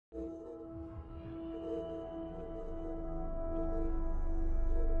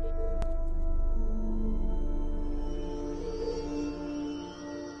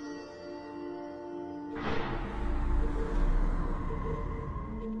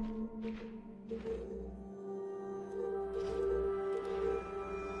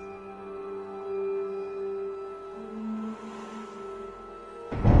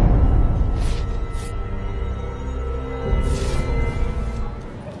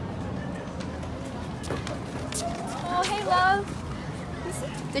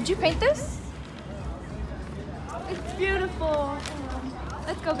Did you paint this? It's beautiful.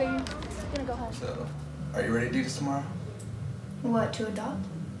 Let's go, baby. I'm gonna go home. So, are you ready to do this tomorrow? What, to adopt?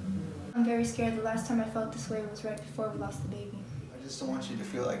 I'm very scared. The last time I felt this way was right before we lost the baby. I just don't want you to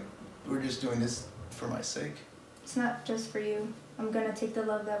feel like we're just doing this for my sake. It's not just for you. I'm gonna take the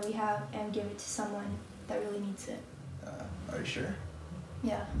love that we have and give it to someone that really needs it. Are you sure?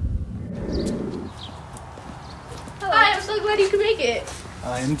 Yeah. Hello. Hi, I'm so glad you could make it.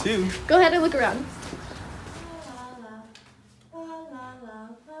 I am too. Go ahead and look around.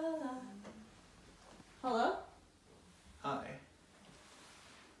 Hello? Hi.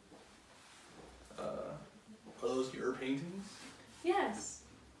 Are those your paintings? Yes.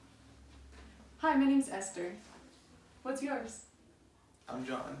 Hi, my name's Esther. What's yours? I'm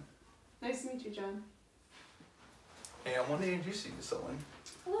John. Nice to meet you, John. Hey, I want to introduce you to someone.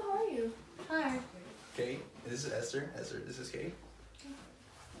 Hello, how are you? Hi. Kate, this is Esther. Esther, this is Kate.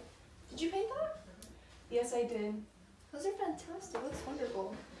 Did you paint that? Yes, I did. Those are fantastic. Looks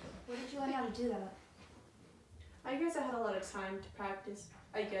wonderful. Where did you learn how to do that? I guess I had a lot of time to practice,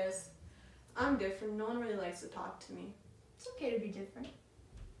 I guess. I'm different. No one really likes to talk to me. It's okay to be different.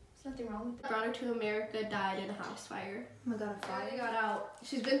 There's nothing wrong with that. Brought her to America, died in a house fire. Oh my god, a fire. Finally got out.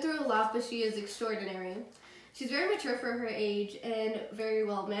 She's been through a lot, but she is extraordinary. She's very mature for her age and very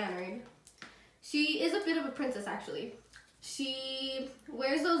well mannered. She is a bit of a princess, actually. She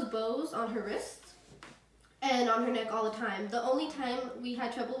wears those bows on her wrists and on her neck all the time. The only time we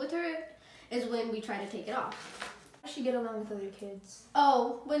had trouble with her is when we try to take it off. How does she get along with other kids?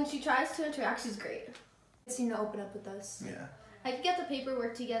 Oh, when she tries to interact, she's great. They seem to open up with us. Yeah. I can get the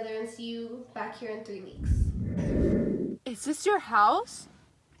paperwork together and see you back here in 3 weeks. Is this your house?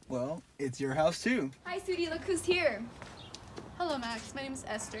 Well, it's your house too. Hi, sweetie. Look who's here. Hello, Max. My name's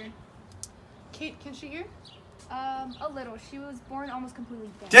Esther. Kate, can she hear? A little. She was born almost completely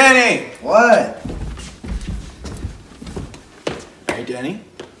deaf. Danny! What? Hey, Danny.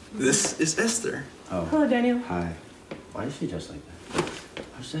 This is Esther. Oh. Hello, Daniel. Hi. Why is she dressed like that?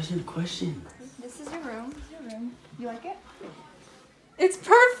 I was asking a question. This is your room. This is your room. You like it? It's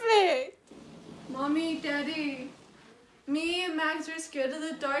perfect! Mommy, Daddy, me and Max are scared of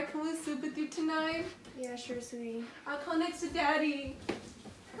the dark. Can we sleep with you tonight? Yeah, sure, sweetie. I'll call next to Daddy.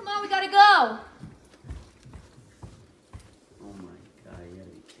 Come on, we gotta go. Oh my god, you gotta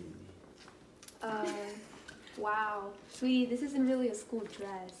be kidding me. Wow. Sweetie, this isn't really a school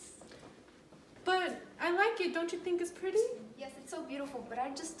dress. But I like it. Don't you think it's pretty? Yes, it's so beautiful, but I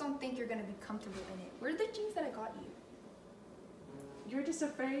just don't think you're gonna be comfortable in it. Where are the jeans that I got you? You're just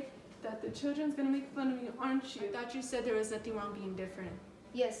afraid that the children's gonna make fun of me, aren't you? I thought you said there was nothing wrong being different.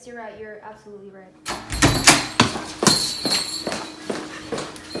 Yes, you're right. You're absolutely right.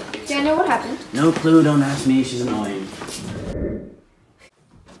 Daniel, what happened? No clue, don't ask me, she's annoying.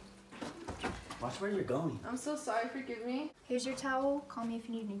 Watch where you're going. I'm so sorry, forgive me. Here's your towel. Call me if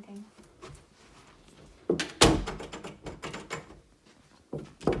you need anything.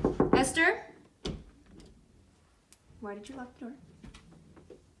 Esther? Why did you lock the door?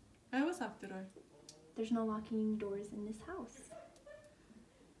 I always lock the door. There's no locking doors in this house.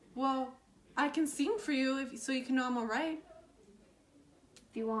 Well, I can sing for you so you can know I'm alright.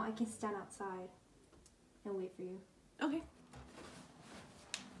 If you want, I can stand outside and wait for you. Okay.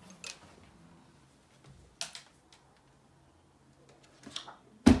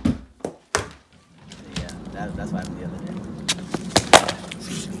 Yeah, that's what happened the other day.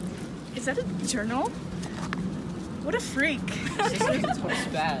 Is that a journal? What a freak. It's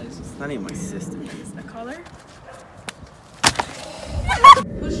not even my sister. A collar?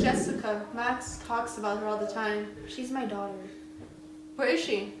 Who's Jessica? Max talks about her all the time. She's my daughter. Where is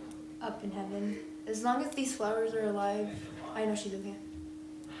she? Up in heaven. As long as these flowers are alive, I know she's okay.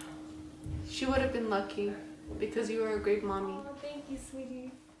 She would have been lucky because you were a great mommy. Oh, thank you,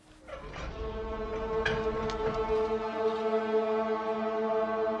 sweetie.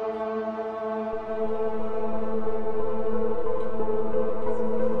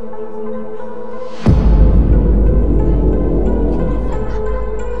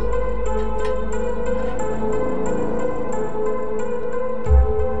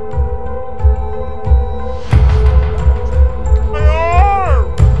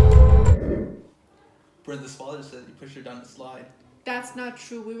 Brenda's father said you pushed her down the slide. That's not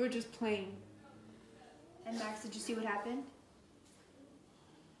true. We were just playing. And Max, did you see what happened?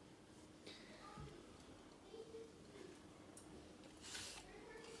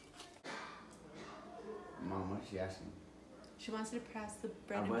 Mom, what's she asking? She wants to pass the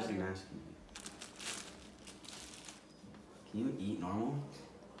bread I and wasn't butter. asking you. Can you eat normal?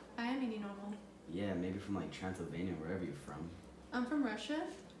 I am eating normal. Yeah, maybe from like Transylvania, wherever you're from. I'm from Russia.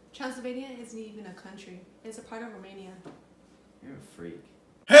 Transylvania isn't even a country. It's a part of Romania. You're a freak.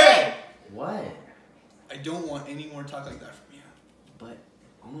 Hey! What? I don't want any more talk like that from you. But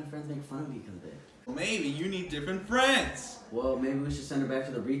all my friends make fun of me because of it. Well, maybe you need different friends. Well, maybe we should send her back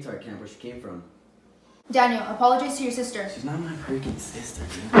to the retard camp where she came from. Daniel, apologize to your sister. She's not my freaking sister,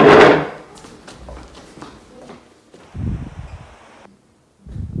 dude.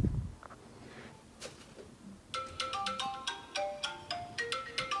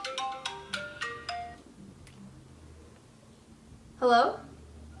 Hello?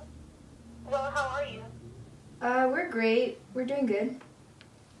 Well, how are you? We're great. We're doing good.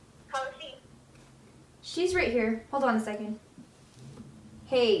 How is she? She's right here. Hold on a second.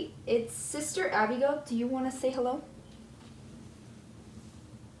 Hey, it's Sister Abigail. Do you want to say hello?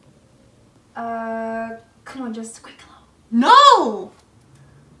 Come on, just a quick hello. No!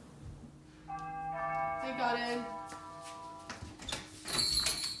 I got it.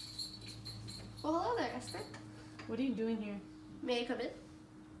 Well, hello there, Esther. What are you doing here? May I come in?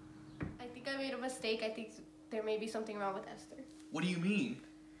 I think I made a mistake. I think there may be something wrong with Esther. What do you mean?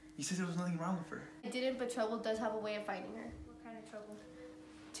 You said there was nothing wrong with her. I didn't, but trouble does have a way of finding her. What kind of trouble?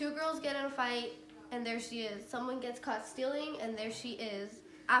 Two girls get in a fight, and there she is. Someone gets caught stealing, and there she is.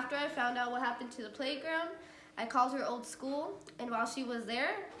 After I found out what happened to the playground, I called her old school, and while she was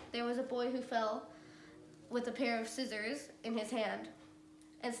there was a boy who fell with a pair of scissors in his hand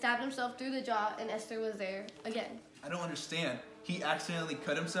and stabbed himself through the jaw, and Esther was there again. I don't understand. He accidentally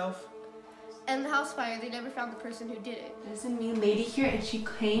cut himself? And the house fire, they never found the person who did it. There's a mean lady here and she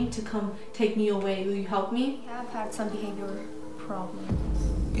came to come take me away. Will you help me? I've had some behavioral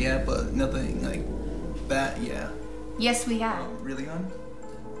problems. Yeah, but nothing like that, yeah. Yes, we have. Really, hon?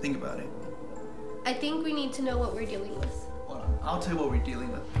 Think about it. I think we need to know what we're dealing with. Hold on. I'll tell you what we're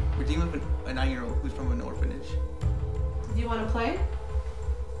dealing with. We're dealing with a 9-year-old who's from an orphanage. Do you want to play?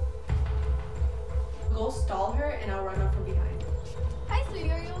 Go stall her and I'll run up from behind. Hi,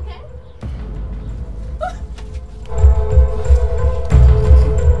 sweetie, are you okay?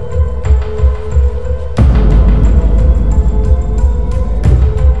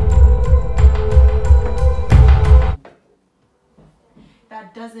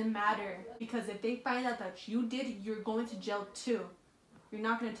 That doesn't matter because if they find out that you did it, you're going to jail too. You're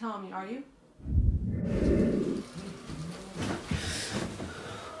not going to tell me, are you?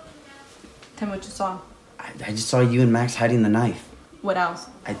 Tell me what you saw. I just saw you and Max hiding the knife. What else?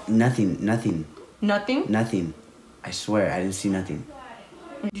 Nothing. Nothing? I swear, I didn't see nothing.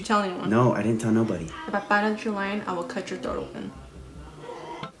 Did you tell anyone? No, I didn't tell nobody. If I find out you're lying, I will cut your throat open.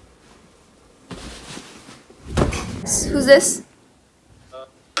 Who's this?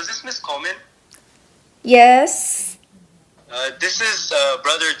 Is this Miss Coleman? Yes. This is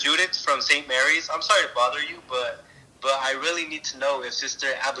Brother Judith from St. Mary's. I'm sorry to bother you, but I really need to know if Sister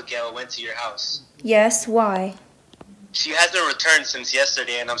Abigail went to your house. Yes, why? She hasn't returned since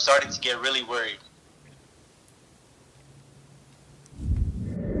yesterday, and I'm starting to get really worried.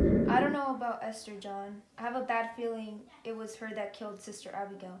 I don't know about Esther, John. I have a bad feeling it was her that killed Sister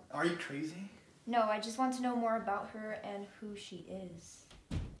Abigail. Are you crazy? No, I just want to know more about her and who she is.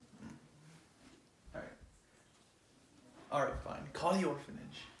 Alright, fine. Call the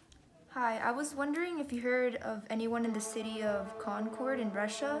orphanage. Hi, I was wondering if you heard of anyone in the city of Concord in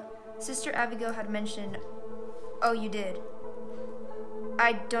Russia? Sister Abigail had mentioned... Oh, you did?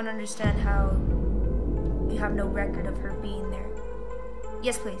 I don't understand how you have no record of her being there.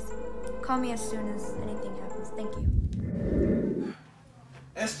 Yes, please. Call me as soon as anything happens. Thank you.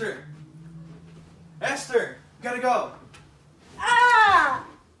 Esther! Esther! Gotta go! Ah!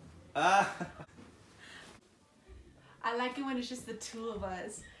 I like it when it's just the two of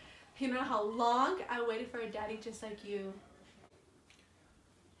us. You know how long I waited for a daddy just like you.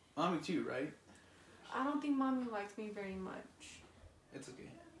 Mommy too, right? I don't think Mommy likes me very much. It's okay.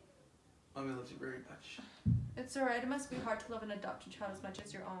 Mommy loves you very much. It's alright, it must be hard to love an adopted child as much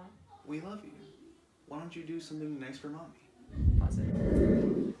as your own. We love you. Why don't you do something nice for Mommy?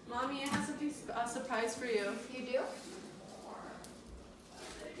 Positive. Mommy, I have something surprise for you. You do?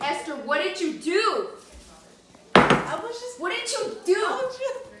 Esther, what did you do? I was just... What did you do?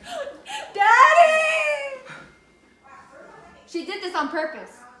 Daddy! She did this on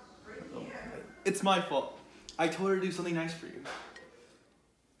purpose. It's my fault. I told her to do something nice for you.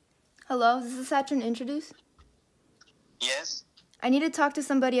 Hello, is this the Satchel Introduce? Yes? I need to talk to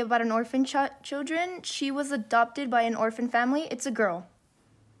somebody about an orphan children. She was adopted by an orphan family. It's a girl.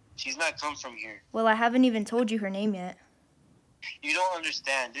 She's not come from here. Well, I haven't even told you her name yet. You don't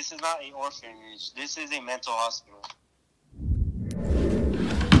understand. This is not an orphanage. This is a mental hospital.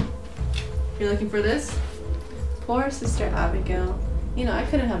 You're looking for this? Poor Sister Abigail. You know, I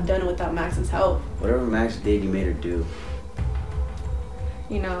couldn't have done it without Max's help. Whatever Max did, you made her do.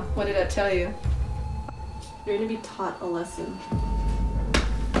 You know, what did I tell you? You're gonna be taught a lesson.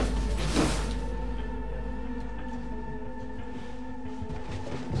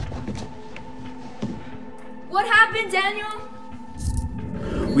 What happened, Daniel?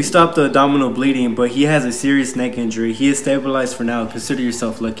 We stopped the abdominal bleeding, but he has a serious neck injury. He is stabilized for now. Consider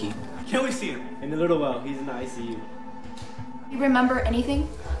yourself lucky. Can we see him? In a little while, he's in the ICU. You remember anything?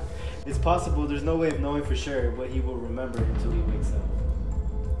 It's possible, there's no way of knowing for sure what he will remember until he wakes up.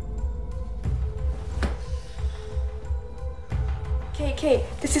 Kate,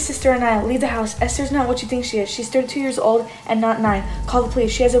 this is Sister Anaya. Leave the house. Esther's not what you think she is. She's 32 years old and not 9. Call the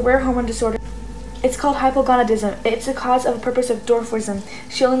police. She has a rare hormone disorder. It's called hypogonadism. It's a cause of a purpose of dwarfism.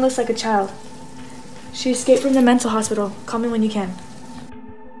 She only looks like a child. She escaped from the mental hospital. Call me when you can.